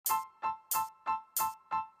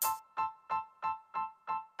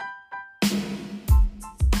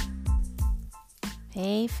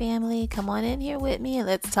Hey family, come on in here with me and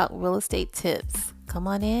let's talk real estate tips. Come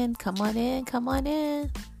on in, come on in, come on in.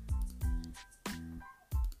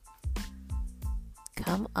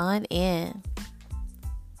 Come on in.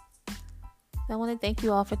 I want to thank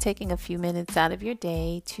you all for taking a few minutes out of your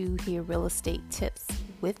day to hear real estate tips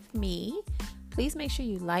with me. Please make sure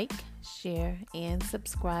you like, share, and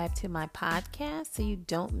subscribe to my podcast so you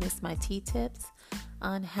don't miss my tea tips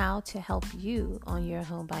on how to help you on your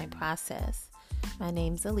home buying process. My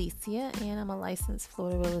name's Alicia, and I'm a licensed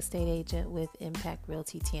Florida real estate agent with Impact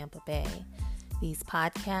Realty Tampa Bay. These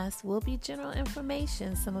podcasts will be general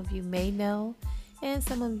information some of you may know and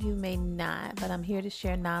some of you may not, but I'm here to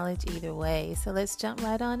share knowledge either way. So let's jump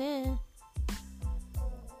right on in.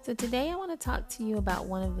 So today I want to talk to you about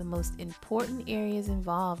one of the most important areas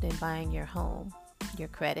involved in buying your home, your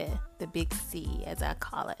credit, the big C as I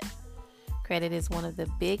call it. Credit is one of the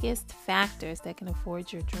biggest factors that can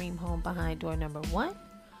afford your dream home behind door number 1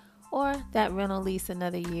 or that rental lease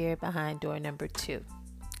another year behind door number 2.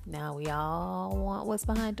 Now we all want what's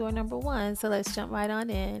behind door number 1, so let's jump right on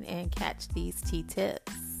in and catch these tea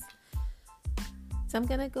tips. So I'm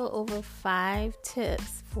going to go over 5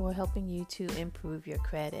 tips for helping you to improve your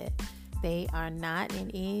credit. They are not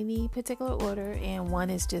in any particular order, and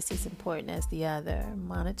one is just as important as the other.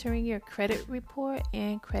 Monitoring your credit report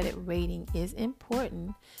and credit rating is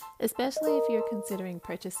important, especially if you're considering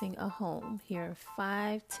purchasing a home. Here are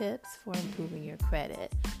 5 tips for improving your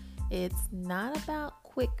credit. It's not about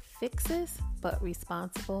quick fixes, but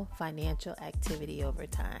responsible financial activity over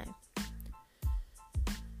time.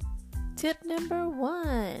 Tip number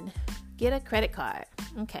 1, get a credit card.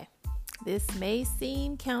 Okay. This may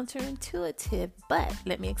seem counterintuitive, but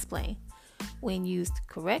let me explain. When used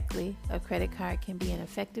correctly, a credit card can be an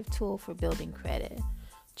effective tool for building credit.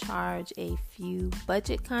 Charge a few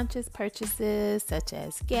budget-conscious purchases such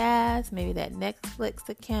as gas, maybe that Netflix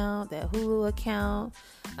account, that Hulu account,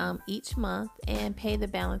 each month, and pay the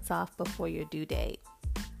balance off before your due date.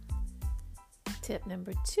 Tip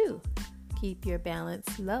number 2, keep your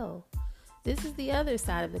balance low. This is the other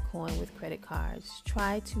side of the coin with credit cards.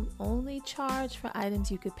 Try to only charge for items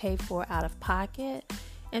you could pay for out of pocket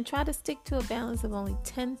and try to stick to a balance of only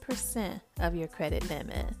 10% of your credit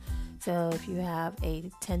limit. So if you have a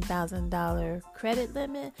 $10,000 credit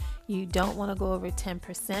limit, you don't want to go over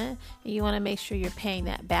 10% and you want to make sure you're paying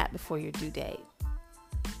that back before your due date.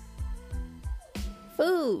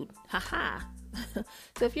 Food, haha.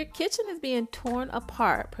 So if your kitchen is being torn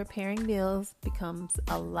apart, preparing meals becomes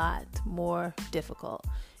a lot more difficult.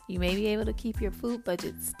 You may be able to keep your food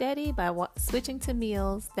budget steady by switching to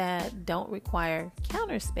meals that don't require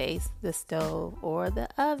counter space, the stove or the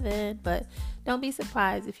oven, but don't be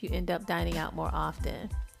surprised if you end up dining out more often.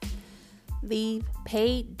 Leave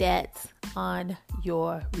paid debts on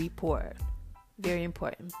your report. Very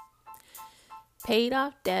important. Paid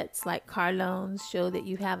off debts like car loans show that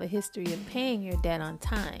you have a history of paying your debt on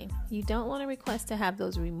time. You don't want to request to have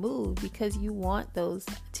those removed because you want those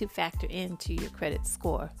to factor into your credit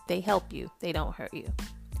score. They help you, they don't hurt you.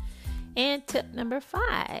 And tip number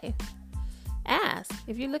 5, ask.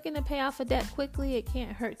 If you're looking to pay off a debt quickly, it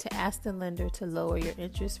can't hurt to ask the lender to lower your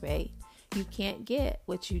interest rate. You can't get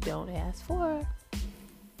what you don't ask for.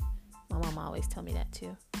 My mom always tell me that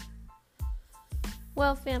too.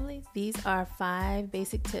 Well, family, these are 5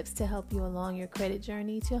 basic tips to help you along your credit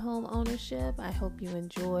journey to home ownership. I hope you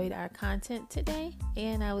enjoyed our content today,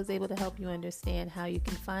 and I was able to help you understand how you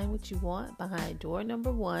can find what you want behind door number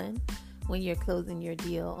 1 when you're closing your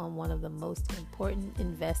deal on one of the most important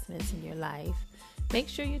investments in your life. Make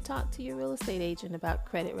sure you talk to your real estate agent about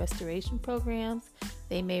credit restoration programs.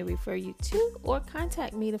 They may refer you to or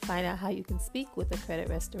contact me to find out how you can speak with a credit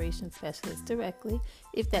restoration specialist directly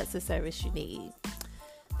if that's the service you need.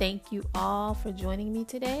 Thank you all for joining me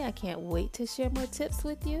today. I can't wait to share more tips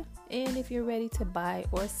with you. And if you're ready to buy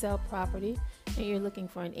or sell property and you're looking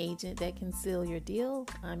for an agent that can seal your deal,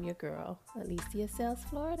 I'm your girl, Alicia Sells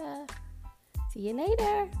Florida. See you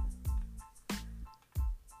later.